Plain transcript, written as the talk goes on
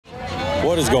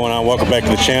What is going on? Welcome back to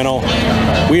the channel.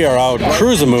 We are out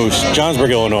Cruise-A-Moose,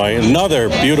 Johnsburg, Illinois. Another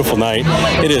beautiful night.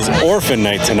 It is Orphan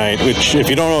night tonight, which, if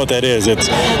you don't know what that is, it's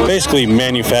basically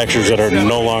manufacturers that are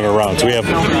no longer around. So we have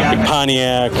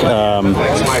Pontiac, we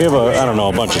have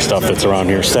a bunch of stuff that's around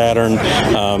here, Saturn,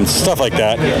 stuff like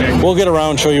that. We'll get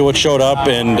around, show you what showed up,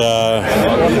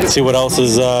 and see what else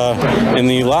is in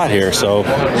the lot here. So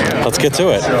let's get to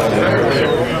it.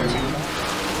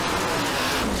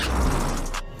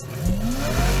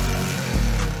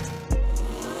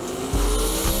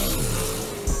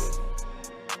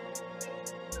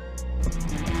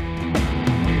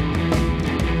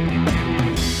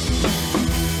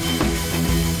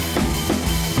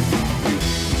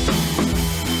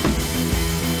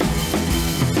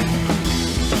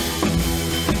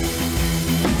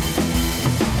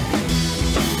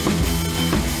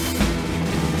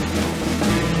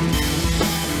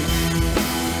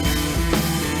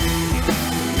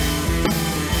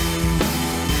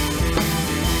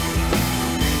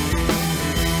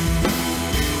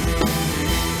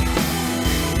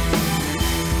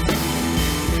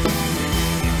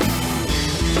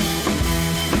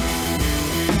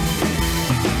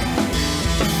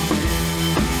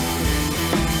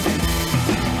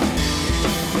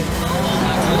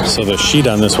 So the sheet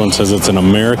on this one says it's an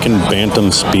American Bantam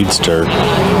Speedster.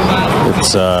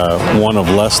 It's one of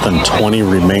less than 20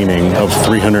 remaining of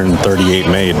 338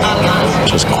 made,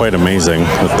 which is quite amazing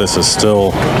that this is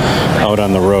still out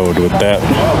on the road with that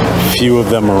few of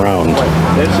them around.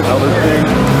 That's another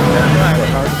thing.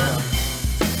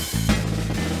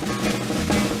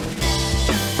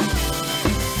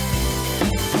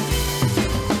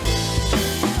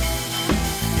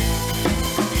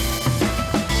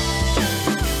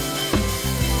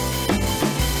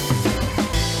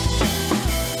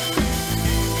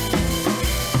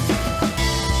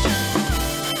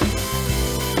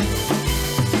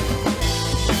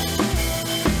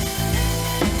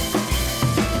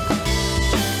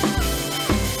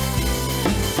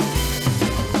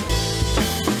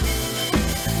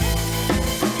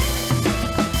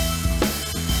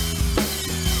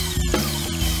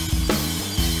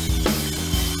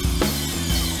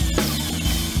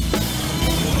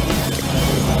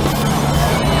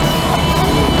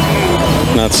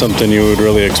 Not something you would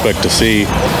really expect to see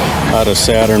out of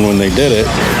Saturn when they did it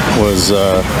was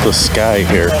the sky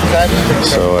here.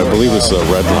 So I believe this is a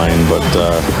red line, but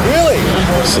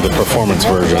this is the performance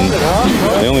version.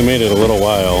 They only made it a little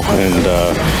while, and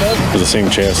the same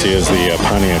chassis as the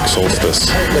Pontiac Solstice.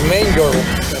 The main girdle.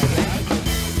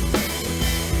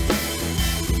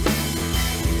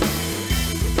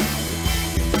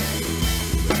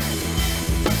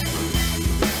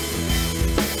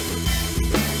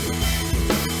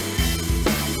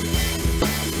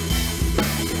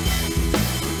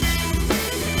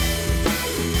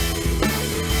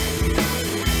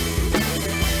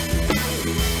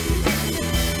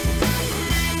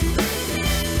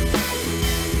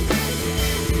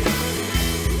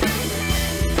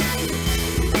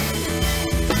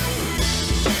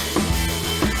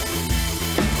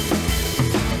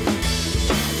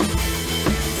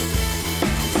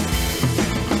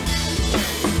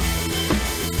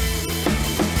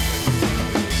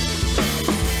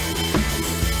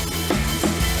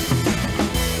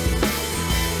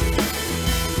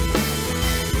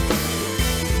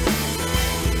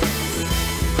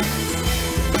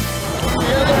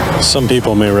 Some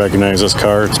people may recognize this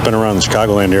car. It's been around the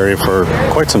Chicagoland area for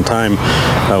quite some time.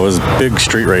 It was a big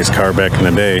street race car back in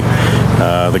the day.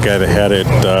 The guy that had it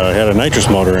had a nitrous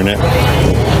motor in it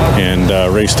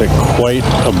and raced it quite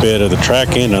a bit of the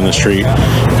track and on the street.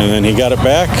 And then he got it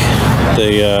back.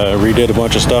 They redid a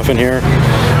bunch of stuff in here.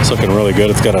 It's looking really good.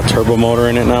 It's got a turbo motor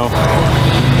in it now.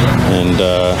 And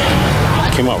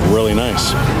it came out really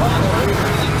nice.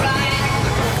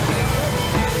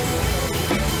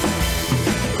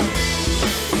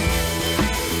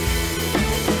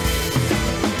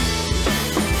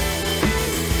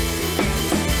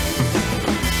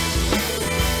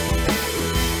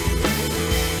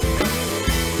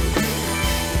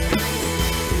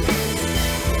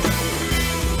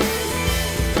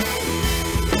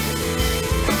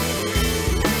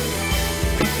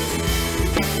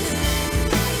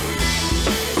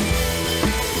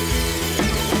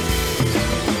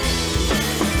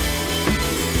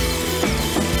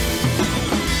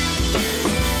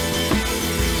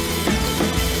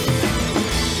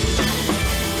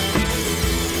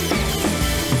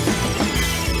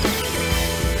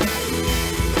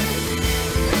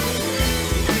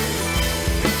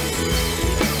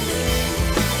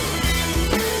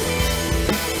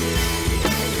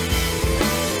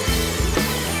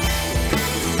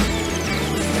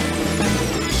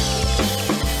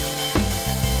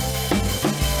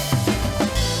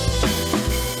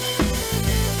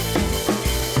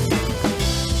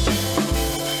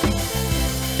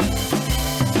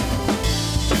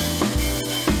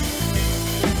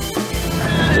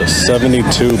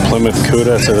 72 Plymouth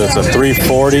Cuda. So that's a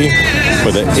 340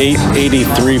 with an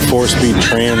 883 4-speed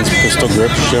trans, pistol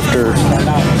grip shifter,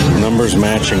 numbers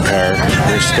matching car,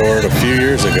 restored a few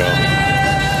years ago.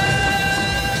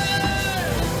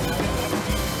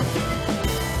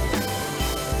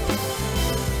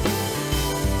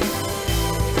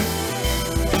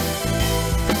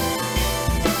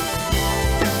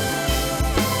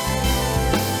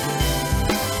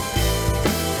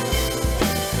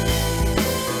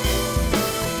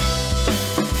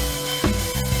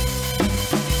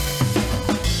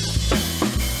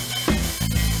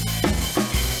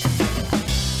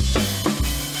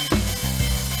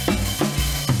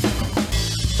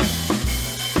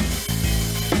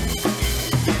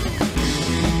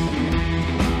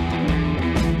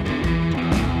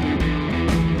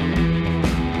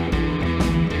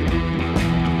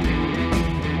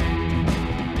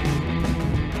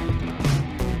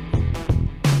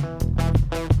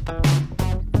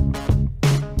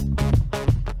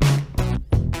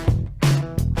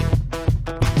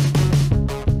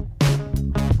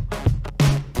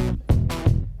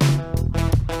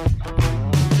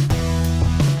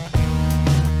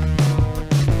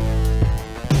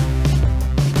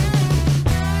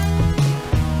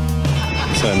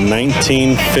 It's a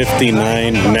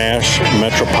 1959 Nash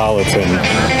Metropolitan.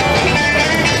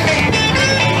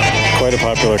 Quite a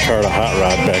popular car to hot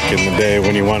rod back in the day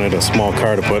when you wanted a small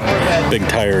car to put big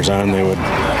tires on. They would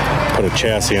put a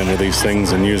chassis under these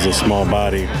things and use a small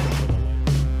body.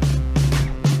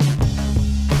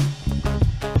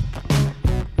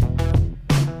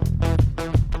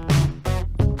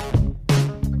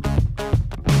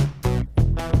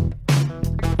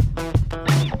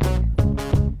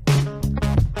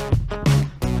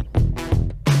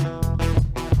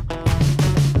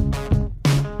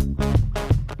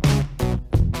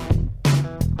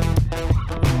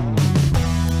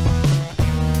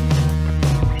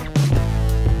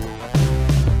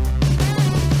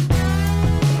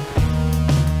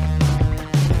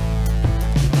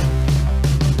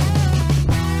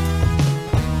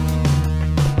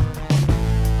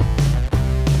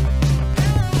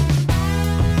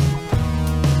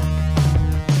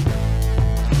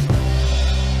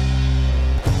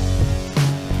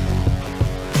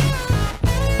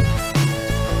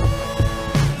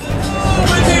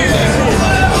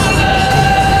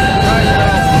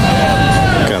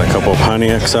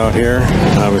 Pontiacs out here,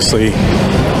 obviously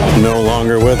no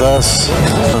longer with us,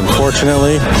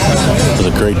 unfortunately. It was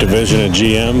a great division of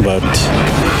GM, but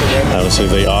obviously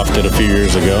they offed it a few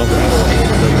years ago.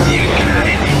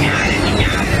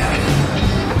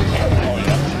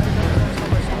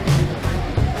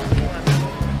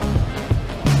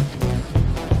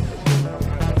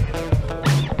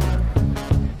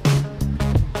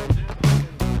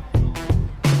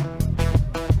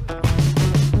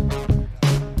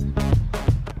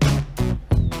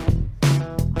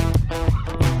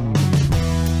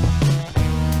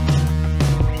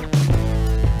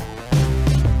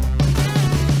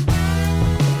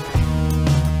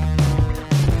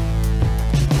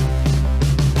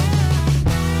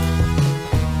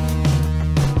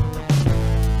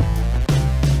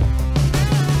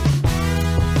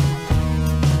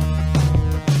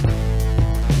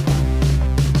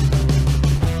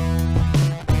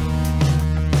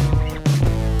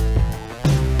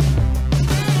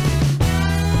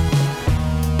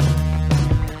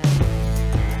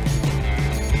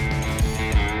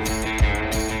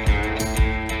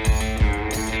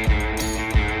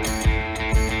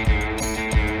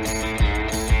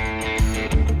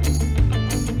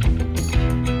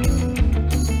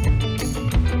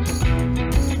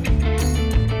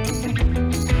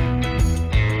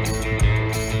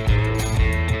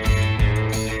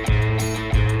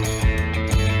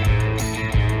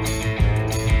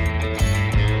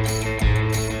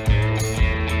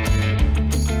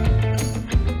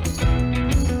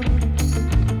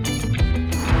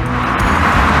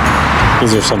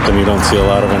 These are something you don't see a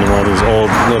lot of anymore. These old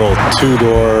little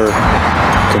two-door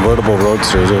convertible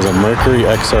roadsters. There's a Mercury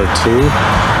XR2,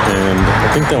 and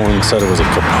I think that one said it was a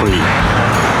Capri.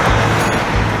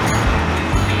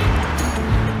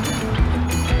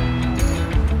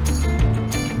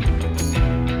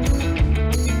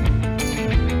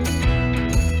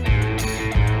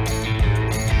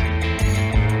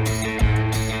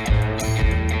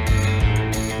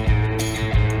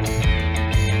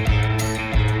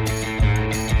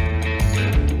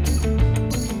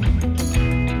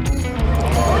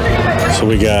 So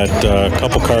we got a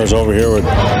couple cars over here with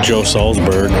Joe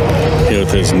Salzburg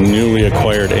with his newly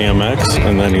acquired AMX,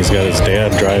 and then he's got his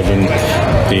dad driving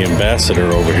the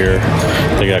Ambassador over here.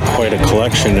 They got quite a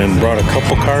collection and brought a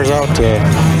couple cars out to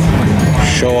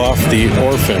show off the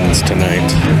Orphans tonight.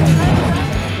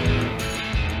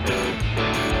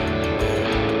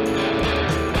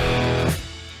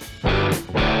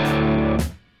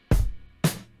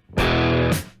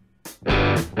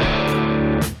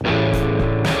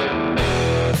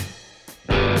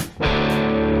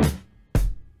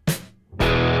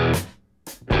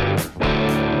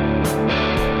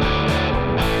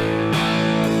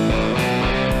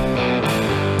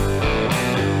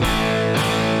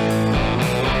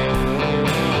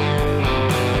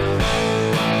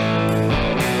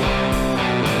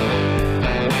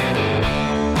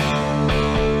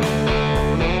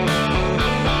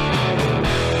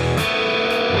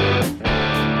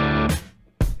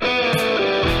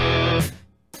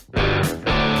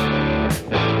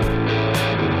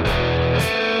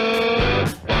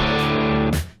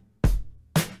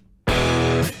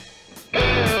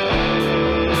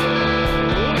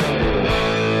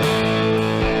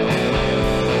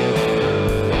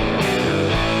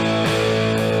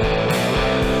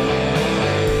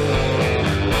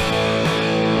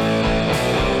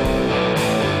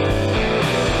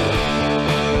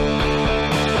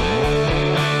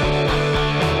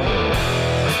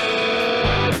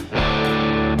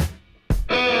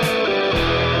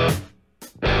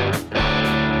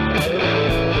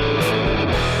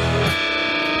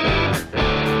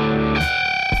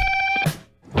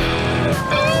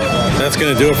 That's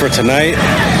going to do it for tonight.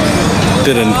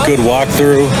 Did a good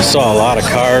walkthrough, saw a lot of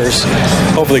cars.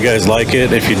 Hopefully you guys like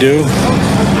it. If you do,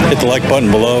 hit the like button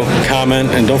below, comment,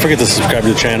 and don't forget to subscribe to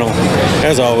the channel.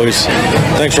 As always,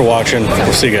 thanks for watching.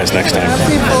 We'll see you guys next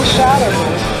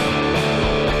time.